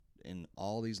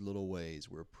all these little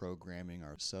ways we're programming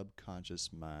our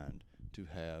subconscious mind to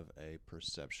have a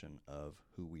perception of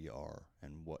who we are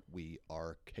and what we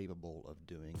are capable of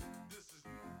doing.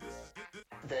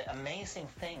 The amazing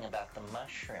thing about the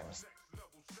mushrooms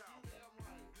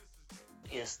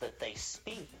is that they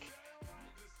speak.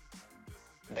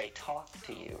 They talk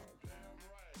to you.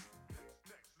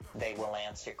 They will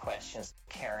answer questions,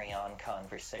 carry on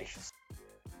conversations.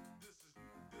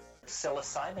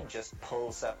 Psilocybin just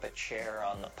pulls up a chair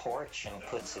on the porch and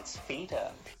puts its feet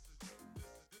up.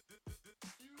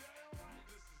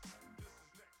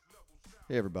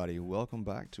 Hey everybody, welcome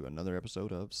back to another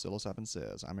episode of Psilocybin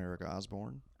Says. I'm Eric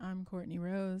Osborne. I'm Courtney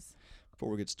Rose. Before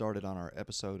we get started on our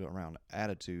episode around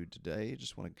attitude today,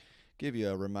 just want to give you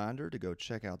a reminder to go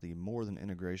check out the More Than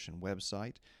Integration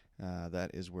website.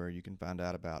 That is where you can find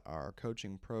out about our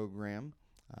coaching program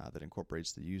that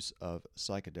incorporates the use of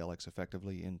psychedelics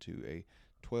effectively into a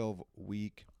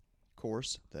 12-week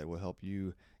course that will help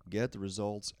you get the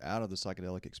results out of the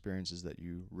psychedelic experiences that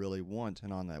you really want.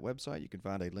 And on that website, you can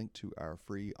find a link to our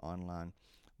free online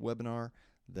webinar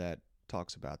that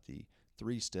talks about the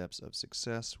 3 steps of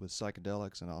success with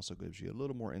psychedelics and also gives you a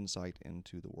little more insight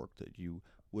into the work that you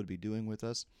would be doing with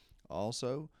us.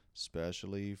 Also,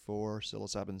 especially for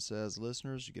Psilocybin Says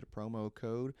listeners, you get a promo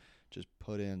code. Just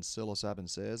put in Psilocybin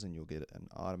Says and you'll get an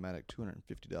automatic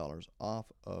 $250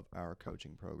 off of our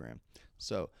coaching program.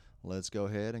 So let's go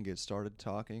ahead and get started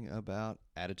talking about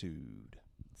attitude.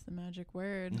 It's the magic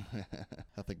word.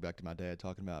 I think back to my dad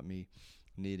talking about me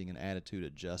needing an attitude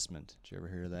adjustment. Did you ever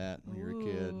hear that when you were a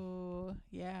kid? Ooh,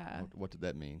 yeah. What did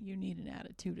that mean? You need an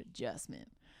attitude adjustment.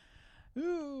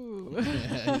 Ooh.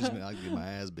 I just mean I could get my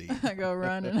ass beat. I go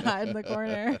run and hide in the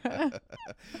corner.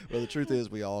 Well, the truth is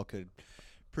we all could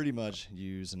pretty much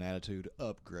use an attitude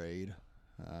upgrade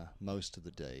most of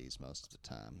the days, most of the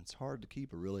time. It's hard to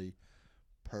keep a really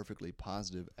perfectly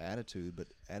positive attitude, but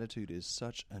attitude is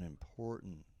such an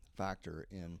important factor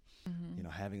in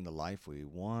having the life we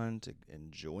want,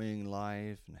 enjoying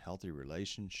life and healthy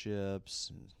relationships,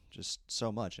 and just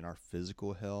so much in our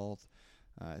physical health.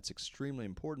 It's extremely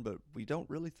important, but we don't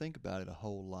really think about it a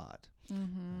whole lot.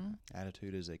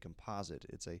 Attitude is a composite.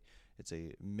 It's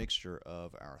a mixture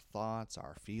of our thoughts,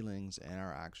 our feelings, and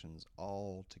our actions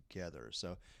all together.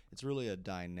 So it's really a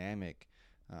dynamic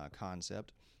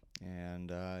concept.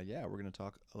 And we're going to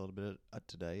talk a little bit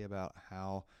today about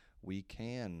how we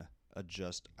can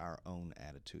adjust our own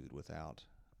attitude without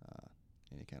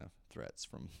any kind of threats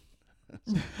from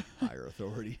higher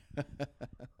authority.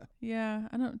 Yeah,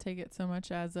 I don't take it so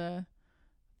much as a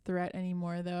threat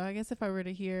anymore, though. I guess if I were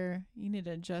to hear you need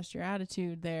to adjust your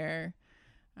attitude there,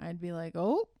 I'd be like,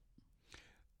 oh.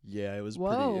 Yeah, it was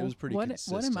whoa, pretty what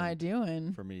consistent. am I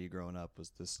doing? For me growing up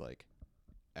was this like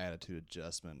attitude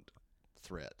adjustment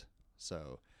threat.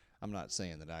 So I'm not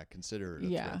saying that I consider it a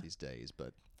threat these days,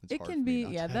 but it's hard can for me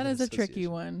be, not to that have is an a tricky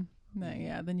association. one.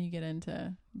 Then you get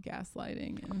into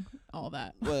gaslighting and all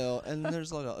that. Well, and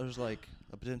there's like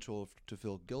a potential to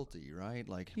feel guilty, right?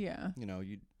 Like, Yeah.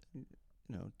 you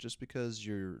just because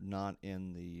you're not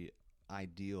in the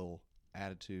ideal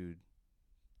attitude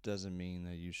doesn't mean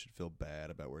that you should feel bad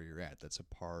about where you're at. That's a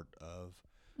part of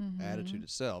attitude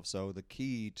itself. So the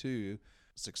key to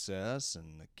success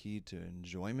and the key to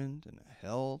enjoyment and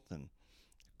health and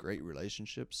great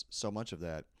relationships, so much of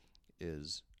that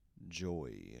is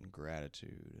joy and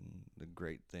gratitude and the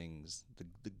great things,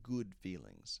 the good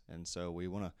feelings. And so we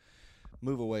want to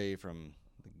move away from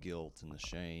the guilt and the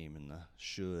shame and the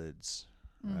shoulds,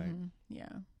 right? Yeah.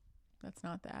 That's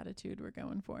not the attitude we're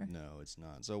going for. No, it's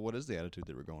not. So what is the attitude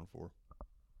that we're going for?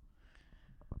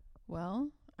 Well,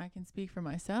 I can speak for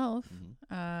myself.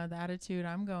 The attitude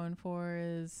I'm going for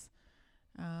is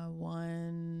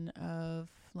one of,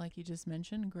 like you just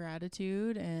mentioned,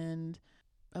 gratitude and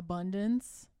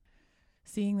abundance,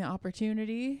 seeing the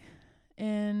opportunity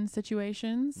in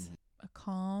situations, a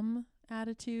calm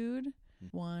attitude,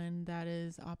 one that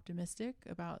is optimistic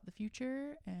about the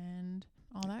future and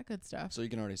all that good stuff. So you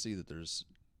can already see that there's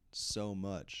so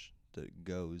much that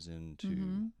goes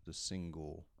into the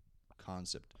single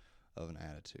concept of an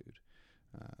attitude.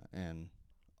 And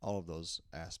all of those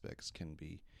aspects can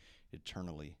be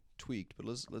eternally tweaked. But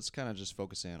let's kind of just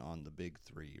focus in on the big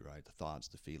 3, right? The thoughts,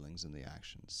 the feelings, and the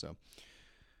actions. So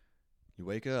you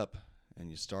wake up and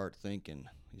you start thinking,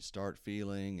 you start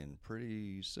feeling, and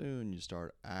pretty soon you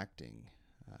start acting.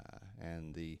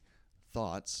 And the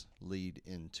thoughts lead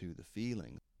into the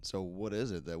feeling. So what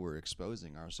is it that we're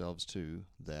exposing ourselves to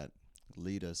that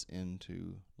lead us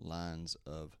into lines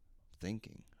of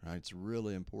thinking, right? It's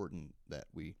really important that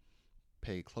we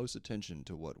pay close attention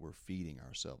to what we're feeding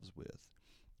ourselves with.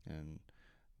 And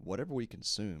whatever we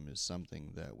consume is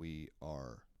something that we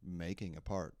are making a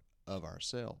part of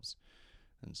ourselves.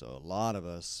 And so a lot of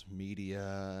us,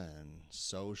 media and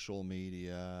social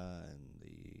media and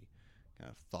the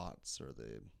kind of thoughts or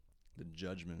the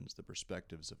judgments, the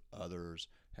perspectives of others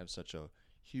have such a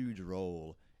huge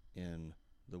role in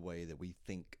the way that we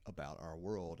think about our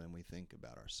world and we think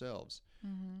about ourselves.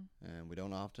 And we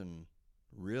don't often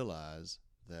realize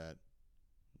that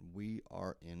we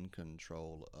are in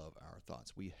control of our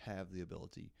thoughts. We have the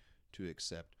ability to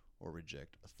accept or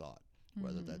reject a thought,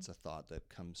 whether that's a thought that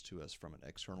comes to us from an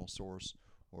external source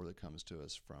or that comes to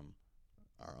us from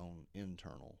our own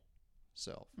internal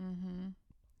self.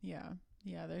 Yeah,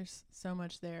 there's so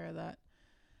much there that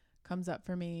comes up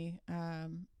for me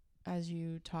as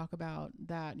you talk about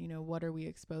that, what are we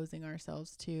exposing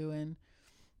ourselves to? And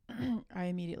I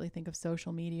immediately think of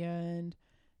social media and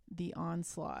the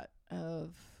onslaught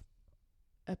of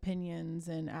opinions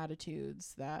and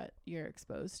attitudes that you're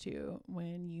exposed to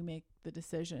when you make the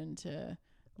decision to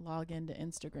log into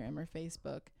Instagram or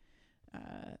Facebook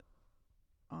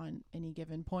on any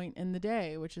given point in the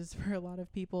day, which is for a lot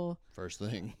of people first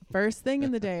thing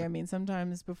in the day. I mean,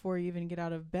 sometimes before you even get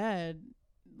out of bed,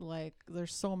 like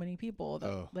there's so many people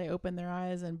that they open their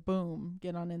eyes and boom,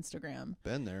 get on Instagram.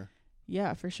 Been there.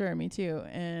 Yeah, for sure. Me too.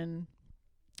 And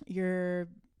you're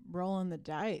rolling the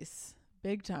dice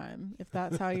big time. If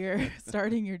that's how you're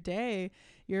starting your day,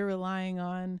 you're relying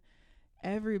on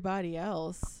everybody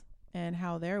else and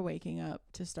how they're waking up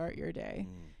to start your day.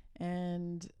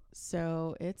 And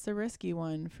so it's a risky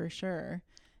one for sure.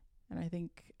 And I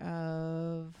think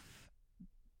of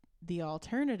the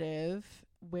alternative,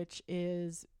 which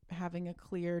is having a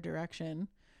clear direction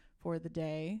for the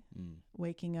day,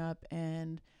 waking up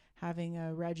and having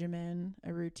a regimen,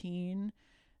 a routine,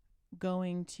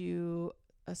 going to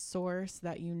a source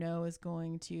that is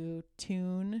going to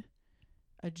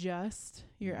adjust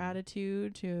your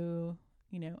attitude to,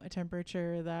 a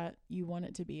temperature that you want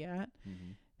it to be at,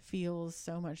 feels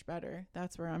so much better.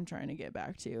 That's where I'm trying to get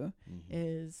back to,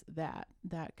 is that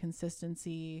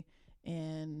consistency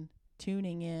in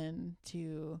tuning in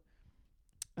to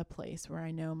a place where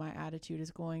I know my attitude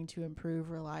is going to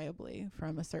improve reliably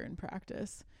from a certain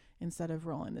practice, instead of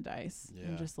rolling the dice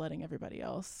and just letting everybody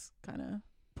else kind of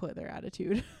put their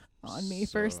attitude on me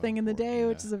first thing in the day,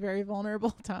 which is a very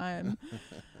vulnerable time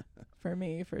for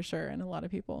me, for sure, and a lot of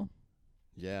people.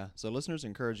 Yeah. So listeners,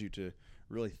 encourage you to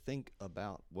really think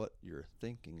about what you're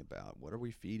thinking about. What are we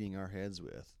feeding our heads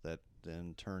with that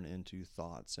then turn into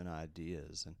thoughts and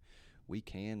ideas? And we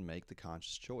can make the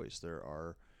conscious choice.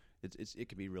 It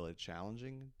can be really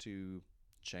challenging to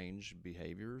change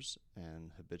behaviors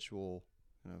and habitual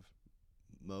kind of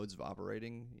modes of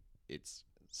operating. It's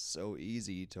so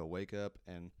easy to wake up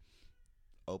and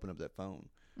open up that phone.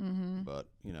 But,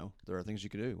 there are things you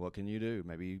can do. What can you do?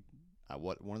 Maybe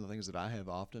one of the things that I have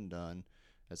often done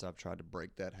as I've tried to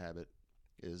break that habit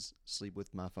is sleep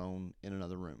with my phone in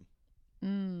another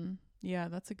room. Yeah,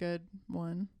 that's a good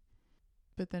one.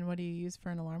 But then what do you use for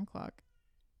an alarm clock?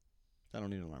 I don't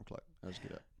need an alarm clock. I just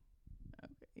get up.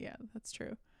 Okay. Yeah, that's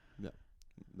true. Yeah.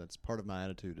 That's part of my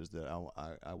attitude, is that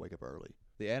I wake up early.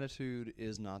 The attitude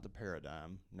is not the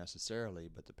paradigm necessarily,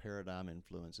 but the paradigm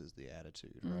influences the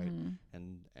attitude, right?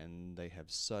 And they have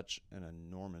such an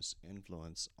enormous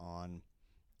influence on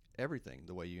everything,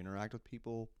 the way you interact with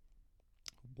people,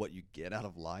 what you get out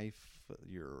of life,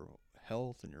 your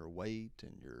health and your weight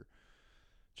and your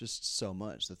just so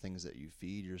much, the things that you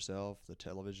feed yourself, the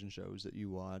television shows that you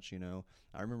watch.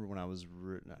 I remember when I was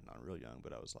not real young,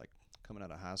 but I was like coming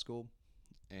out of high school,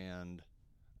 and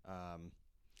I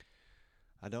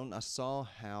saw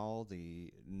how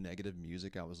the negative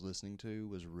music I was listening to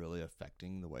was really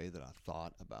affecting the way that I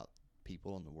thought about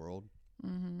people in the world.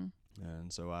 And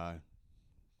so I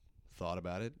thought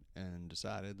about it and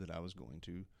decided that I was going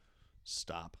to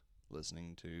stop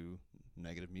listening to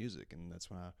negative music. And that's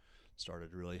when I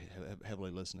started really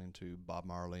heavily listening to Bob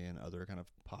Marley and other kind of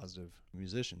positive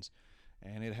musicians.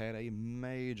 And it had a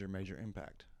major, major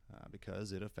impact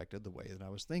because it affected the way that I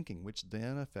was thinking, which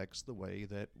then affects the way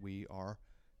that we are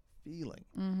feeling.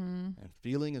 And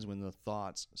feeling is when the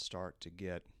thoughts start to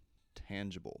get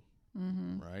tangible,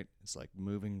 right? It's like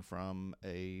moving from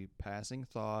a passing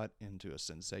thought into a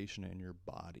sensation in your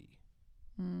body.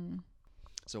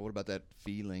 So what about that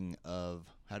feeling of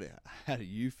how do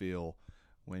you feel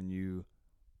when you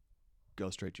go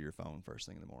straight to your phone first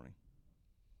thing in the morning?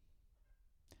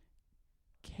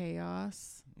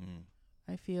 Chaos.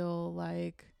 I feel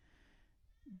like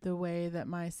the way that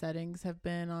my settings have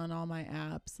been on all my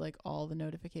apps, like all the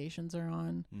notifications are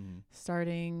on,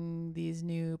 starting these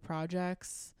new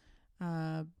projects,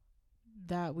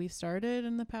 that we've started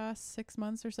in the past 6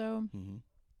 months or so, Mm-hmm.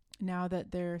 now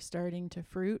that they're starting to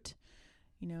fruit,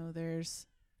 there's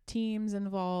teams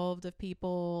involved of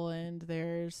people, and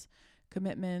there's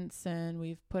commitments, and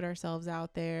we've put ourselves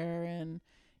out there, and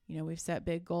we've set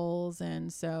big goals.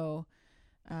 And so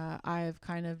I've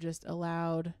kind of just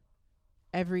allowed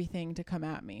everything to come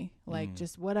at me, like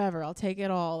just whatever, I'll take it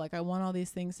all. Like, I want all these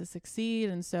things to succeed,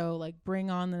 and so like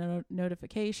bring on the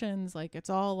notifications, like it's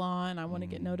all on. I want to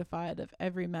get notified of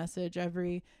every message,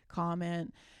 every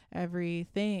comment,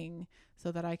 everything,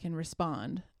 so that I can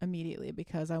respond immediately,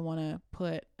 because I want to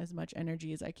put as much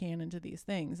energy as I can into these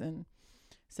things. And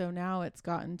so now it's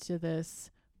gotten to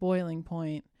this boiling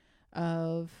point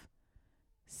of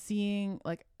seeing,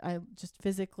 like, I just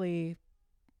physically,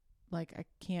 like, I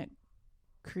can't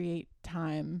create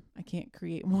time. I can't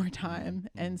create more time.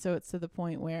 Mm-hmm. And so it's to the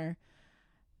point where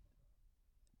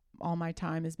all my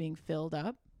time is being filled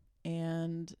up,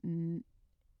 and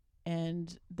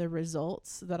the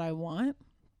results that I want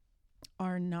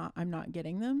I'm not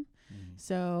getting them. Mm-hmm.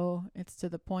 So it's to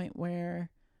the point where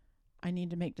I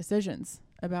need to make decisions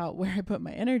about where I put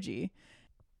my energy.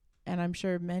 And I'm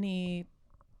sure many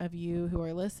of you who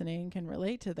are listening can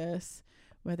relate to this,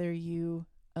 whether you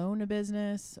own a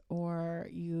business, or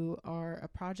you are a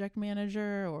project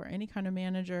manager, or any kind of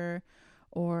manager,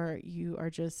 or you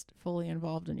are just fully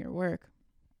involved in your work.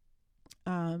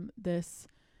 This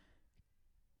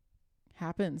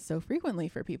happens so frequently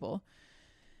for people.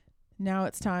 Now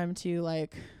it's time to,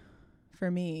 like,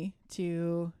 for me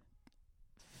to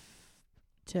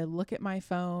look at my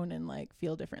phone and like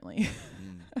feel differently.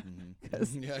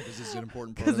 Because it's an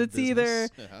important part because of it's business.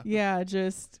 either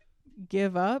just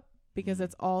give up, because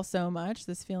it's all so much.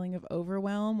 This feeling of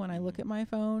overwhelm when I look at my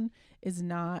phone is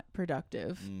not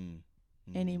productive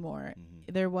anymore.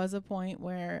 There was a point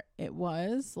where it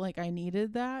was like I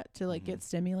needed that to like get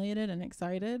stimulated and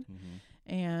excited.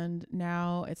 And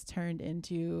now it's turned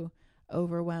into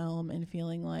overwhelm and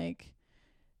feeling like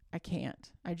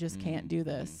I just can't do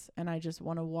this. And I just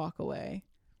want to walk away.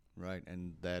 Right.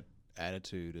 And that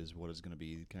attitude is what is going to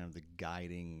be kind of the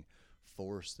guiding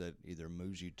force that either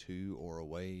moves you to or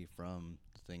away from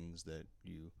the things that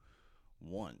you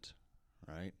want,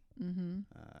 right?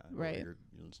 Right.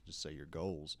 Let's just say your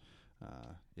goals.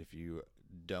 If you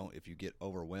get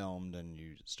overwhelmed and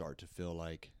you start to feel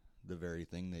like the very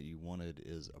thing that you wanted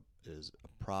is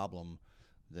a problem,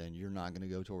 then you're not going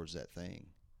to go towards that thing.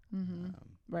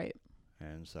 Right.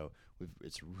 And so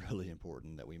it's really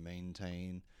important that we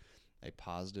maintain a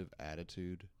positive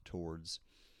attitude towards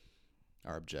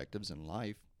our objectives in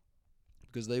life,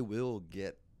 because they will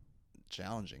get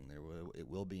challenging. It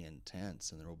will be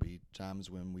intense, and there will be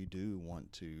times when we do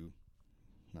want to,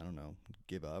 I don't know,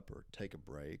 give up or take a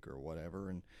break or whatever.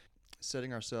 And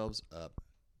setting ourselves up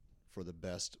for the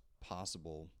best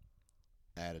possible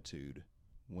attitude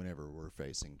whenever we're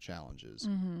facing challenges.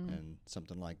 And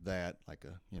something like that, like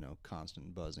a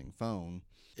constant buzzing phone,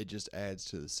 it just adds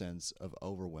to the sense of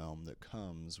overwhelm that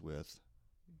comes with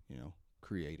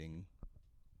creating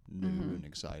new and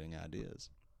exciting ideas.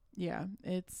 Yeah,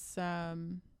 it's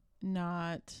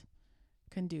not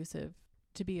conducive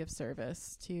to be of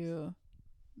service to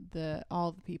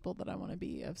all the people that I want to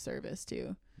be of service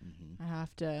to. I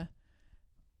have to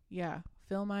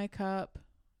fill my cup,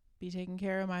 be taking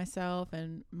care of myself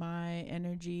and my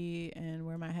energy and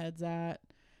where my head's at,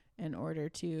 in order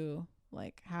to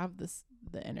like have the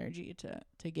energy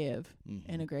to give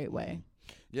in a great way.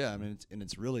 Yeah, I mean,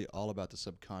 it's really all about the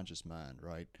subconscious mind,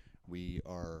 right? We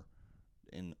are,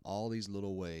 in all these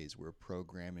little ways, we're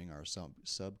programming our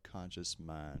subconscious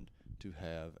mind to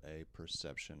have a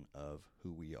perception of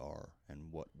who we are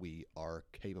and what we are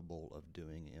capable of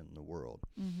doing in the world.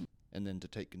 And then to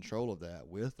take control of that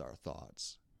with our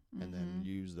thoughts, and then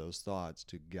use those thoughts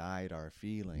to guide our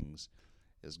feelings,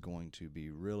 is going to be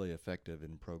really effective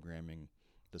in programming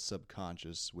the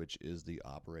subconscious, which is the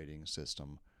operating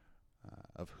system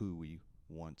of who we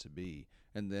want to be.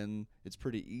 And then it's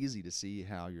pretty easy to see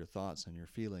how your thoughts and your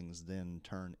feelings then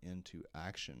turn into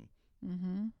action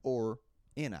or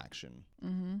inaction.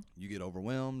 You get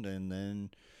overwhelmed, and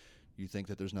then you think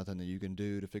that there's nothing that you can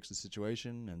do to fix the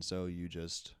situation, and so you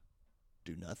just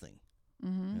do nothing.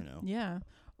 Yeah.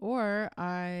 Or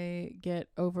I get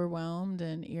overwhelmed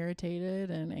and irritated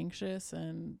and anxious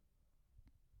and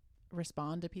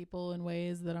respond to people in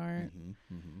ways that aren't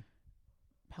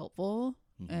helpful.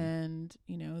 And,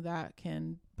 that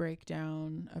can break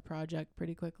down a project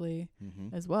pretty quickly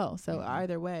as well. So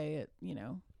either way,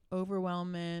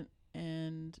 overwhelmment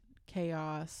and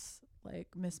chaos, like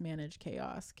mismanaged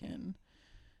chaos, can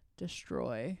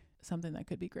destroy something that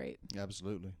could be great.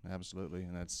 Absolutely.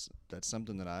 And that's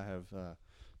something that I have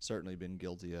certainly been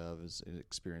guilty of, is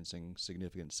experiencing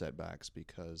significant setbacks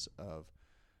because of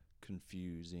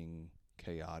confusing,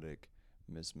 chaotic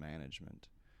mismanagement.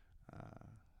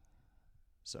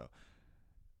 So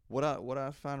what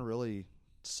I find really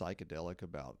psychedelic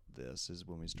about this is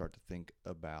when we start to think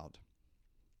about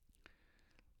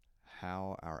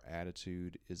how our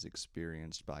attitude is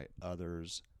experienced by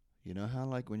others. You know how,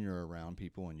 like, when you're around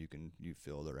people and you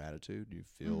feel their attitude, you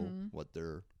feel what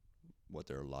they're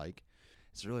like.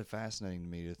 It's really fascinating to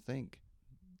me to think,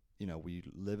 we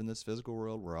live in this physical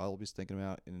world. We're always thinking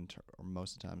about, or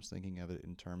most of the times thinking of it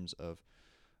in terms of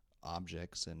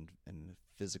objects and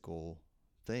physical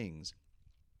things.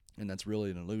 And that's really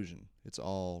an illusion. It's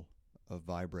all a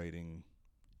vibrating,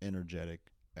 energetic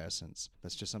essence.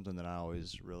 That's just something that I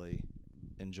always really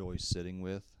enjoy sitting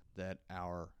with, that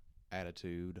our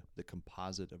attitude, the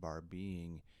composite of our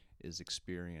being, is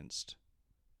experienced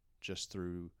just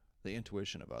through the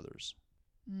intuition of others.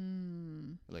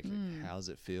 Like, how does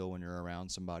it feel when you're around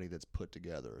somebody that's put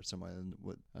together, or somebody,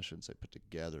 I shouldn't say put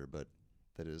together, but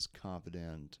that is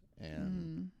confident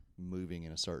and moving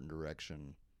in a certain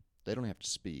direction. They don't have to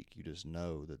speak. You just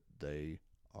know that they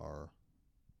are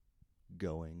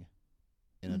going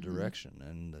in a direction,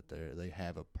 and that they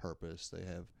have a purpose. They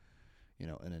have,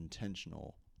 an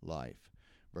intentional life,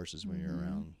 versus when you're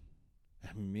around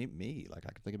me. Like,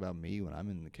 I can think about me when I'm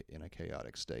in a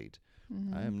chaotic state.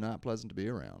 I am not pleasant to be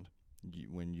around.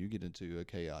 When you get into a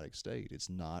chaotic state, it's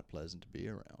not pleasant to be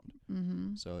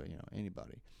around. So,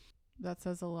 anybody. That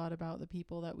says a lot about the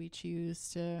people that we choose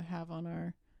to have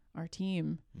on our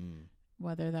team,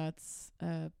 whether that's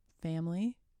a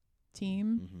family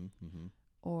team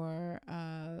or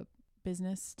a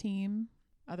business team.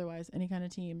 Otherwise, any kind of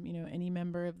team, any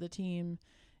member of the team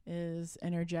is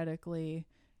energetically,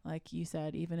 like you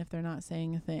said, even if they're not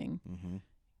saying a thing.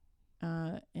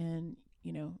 And,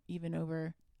 even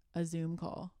over a Zoom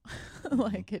call,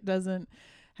 like, it doesn't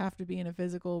have to be in a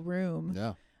physical room.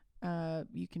 Yeah.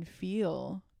 You can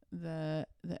feel the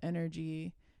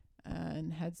energy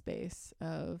and headspace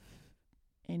of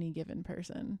any given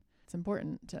person. It's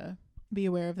important to be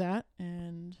aware of that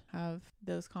and have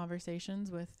those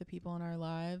conversations with the people in our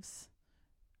lives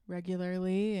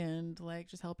regularly, and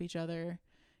just help each other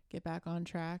get back on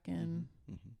track. And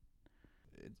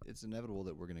it's inevitable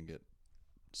that we're going to get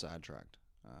sidetracked,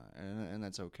 and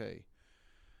that's okay.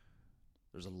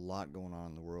 There's a lot going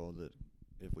on in the world that,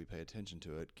 if we pay attention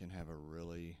to it, can have a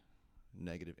really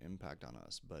negative impact on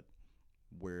us. But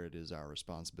where it is our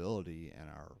responsibility and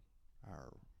our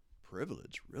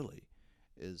privilege, really,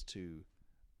 is to,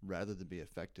 rather than be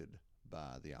affected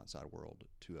by the outside world,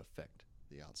 to affect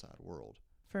the outside world.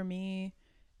 For me,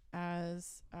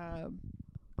 as a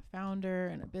founder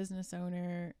and a business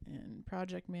owner and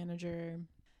project manager,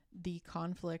 the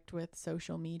conflict with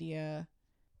social media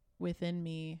within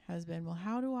me has been, well,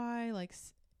 how do I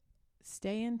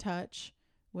stay in touch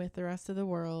with the rest of the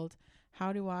world?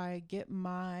 How do I get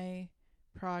my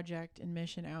project and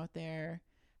mission out there?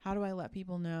 How do I let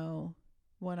people know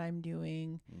what I'm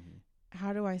doing?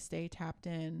 How do I stay tapped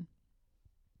in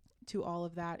to all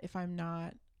of that if I'm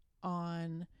not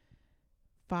on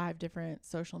 5 different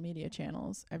social media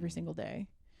channels every single day?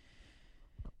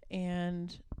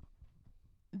 And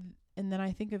then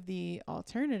I think of the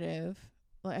alternative.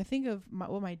 I think of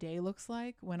what my day looks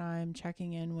like when I'm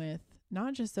checking in with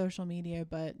not just social media,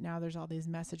 but now there's all these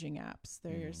messaging apps.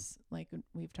 There's like,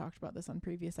 we've talked about this on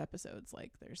previous episodes,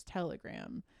 like there's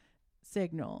Telegram,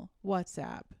 Signal,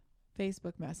 WhatsApp,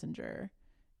 Facebook Messenger,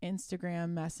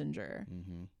 Instagram Messenger,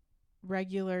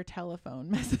 regular telephone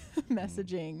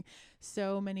messaging.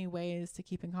 So many ways to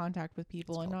keep in contact with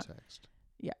people. It's and not text.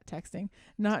 Yeah, texting,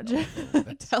 not just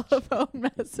telephone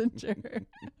messenger.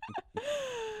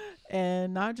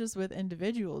 And not just with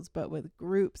individuals, but with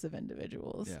groups of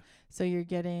individuals. Yeah. So you're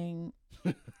getting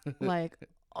like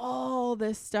all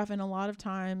this stuff. And a lot of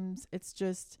times it's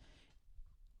just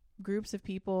groups of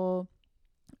people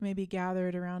maybe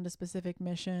gathered around a specific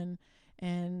mission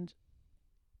and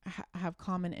have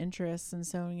common interests. And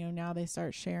so, now they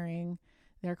start sharing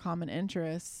their common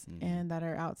interests and that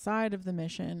are outside of the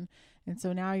mission. And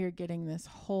so now you're getting this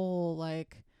whole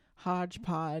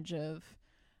hodgepodge of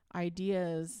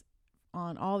ideas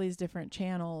on all these different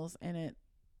channels. And it,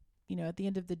 at the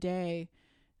end of the day,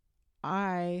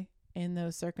 in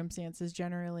those circumstances,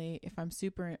 generally, if I'm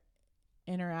super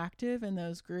interactive in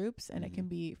those groups, and it can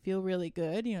feel really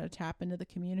good, to tap into the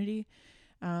community.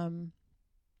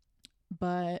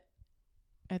 But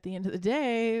at the end of the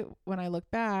day, when I look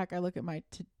back, I look at my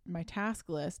task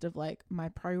list of my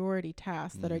priority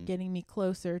tasks that are getting me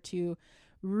closer to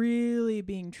really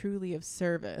being truly of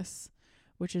service,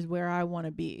 which is where I want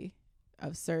to be,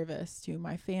 of service to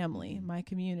my family, my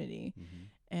community.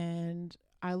 And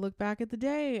I look back at the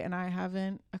day and I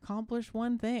haven't accomplished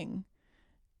one thing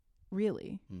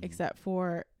really, except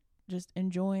for just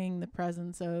enjoying the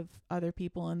presence of other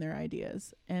people and their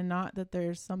ideas. And not that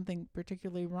there's something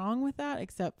particularly wrong with that,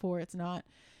 except for it's not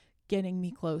getting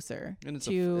me closer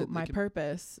to my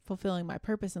purpose, fulfilling my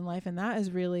purpose in life. And that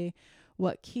is really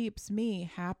what keeps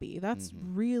me happy. That's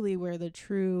really where the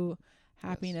true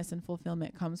happiness and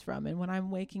fulfillment comes from. And when I'm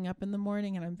waking up in the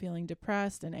morning and I'm feeling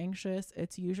depressed and anxious,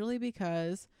 it's usually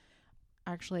because,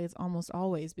 actually it's almost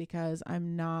always because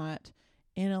I'm not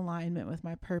in alignment with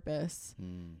my purpose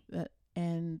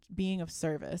and being of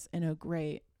service in a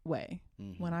great way.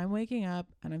 When I'm waking up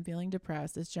and I'm feeling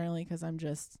depressed, it's generally because I'm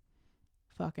just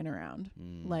fucking around,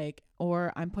 like,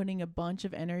 or I'm putting a bunch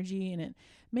of energy, and it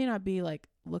may not be like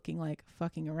looking like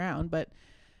fucking around, but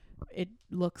it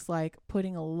looks like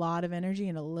putting a lot of energy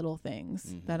into little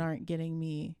things that aren't getting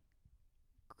me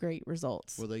great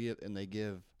results. Well, they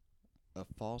give a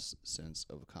false sense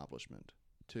of accomplishment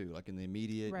too. Like in the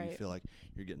immediate, you feel like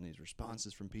you're getting these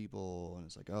responses from people, and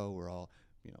it's like, oh, we're all,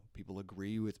 people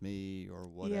agree with me or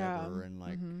whatever, and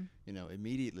like,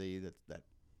 immediately that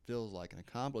feels like an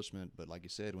accomplishment. But like you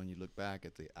said, when you look back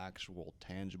at the actual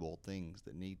tangible things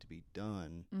that need to be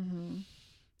done,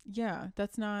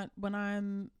 that's not, when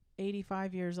I'm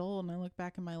 85 years old and I look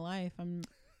back in my life, and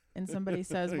somebody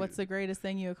says, what's the greatest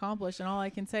thing you accomplished? And all I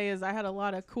can say is I had a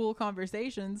lot of cool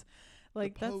conversations.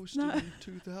 Like, the that's post not in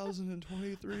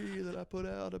 2023 that I put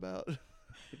out about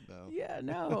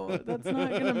that's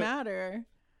not gonna matter.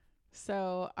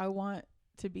 So I want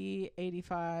to be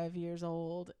 85 years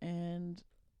old and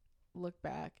look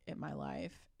back at my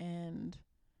life and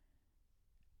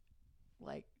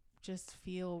like just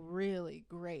feel really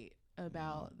great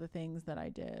about the things that I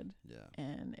did.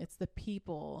 And it's the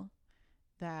people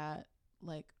that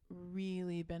like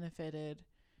really benefited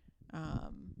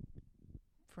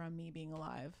from me being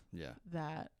alive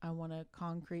that I want to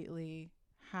concretely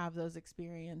have those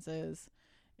experiences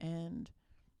and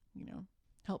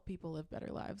help people live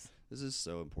better lives. This is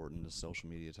so important, the social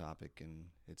media topic, and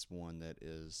it's one that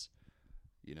is,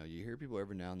 you hear people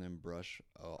every now and then brush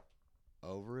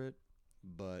over it,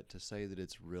 but to say that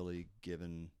it's really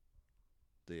given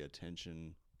the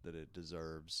attention that it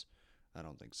deserves, I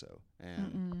don't think so.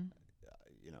 And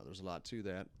there's a lot to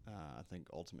that. I think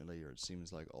ultimately, or it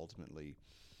seems like ultimately,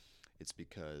 it's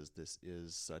because this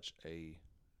is such a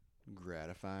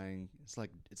gratifying, it's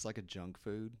like a junk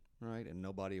food, right? And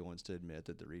nobody wants to admit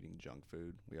that they're eating junk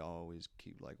food. We always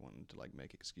keep like wanting to like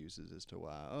make excuses as to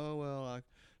why, oh well, I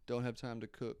don't have time to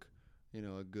cook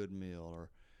a good meal, or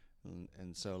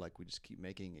and so like we just keep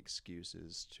making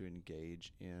excuses to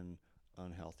engage in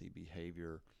unhealthy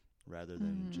behavior rather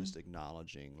than just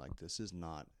acknowledging like this is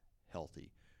not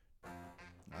healthy.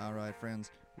 All right,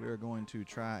 friends, we are going to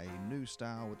try a new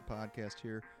style with the podcast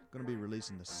here. Going to be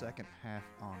releasing the second half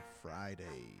on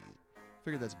Friday.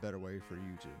 Figure that's a better way for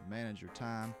you to manage your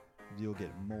time. You'll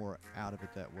get more out of it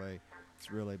that way.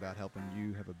 It's really about helping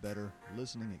you have a better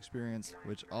listening experience,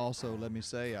 which also, let me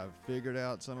say, I've figured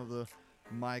out some of the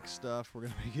mic stuff. We're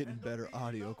going to be getting better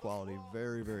audio quality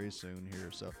very, very soon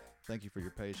here. So thank you for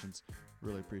your patience.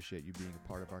 Really appreciate you being a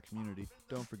part of our community.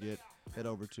 Don't forget, head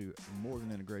over to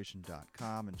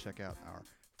morethanintegration.com and check out our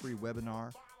free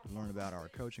webinar to learn about our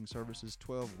coaching services,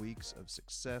 12 weeks of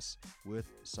success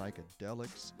with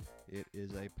psychedelics. It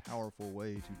is a powerful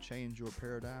way to change your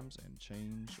paradigms and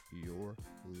change your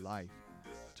life.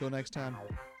 Till next time.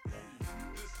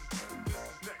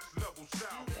 Next level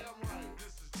sound.